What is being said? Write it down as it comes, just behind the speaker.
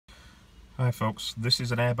Hi folks, this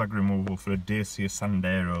is an airbag removal for a Dacia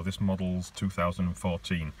Sandero. This model's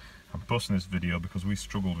 2014. I'm posting this video because we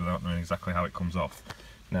struggled without knowing exactly how it comes off.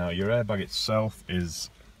 Now your airbag itself is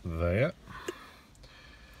there.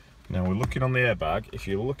 Now we're looking on the airbag. If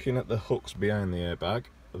you're looking at the hooks behind the airbag,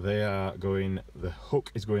 the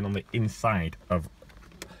hook is going on the inside of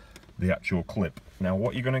the actual clip. Now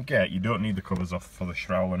what you're going to get, you don't need the covers off for the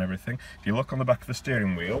shroud and everything. If you look on the back of the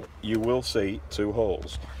steering wheel, you will see two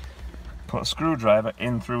holes. Put a screwdriver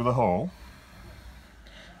in through the hole.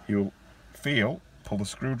 You'll pull the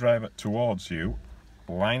screwdriver towards you,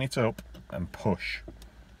 line it up and push.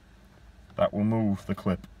 That will move the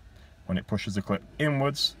clip. When it pushes the clip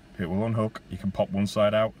inwards, it will unhook. You can pop one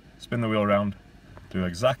side out, spin the wheel around, do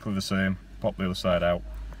exactly the same, pop the other side out.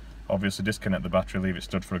 Obviously disconnect the battery, leave it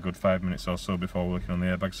stood for a good 5 minutes or so before working on the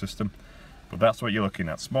airbag system. But that's what you're looking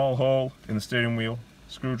at. Small hole in the steering wheel,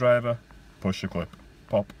 screwdriver, push the clip,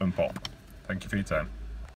 pop and pop. Thank you for your time.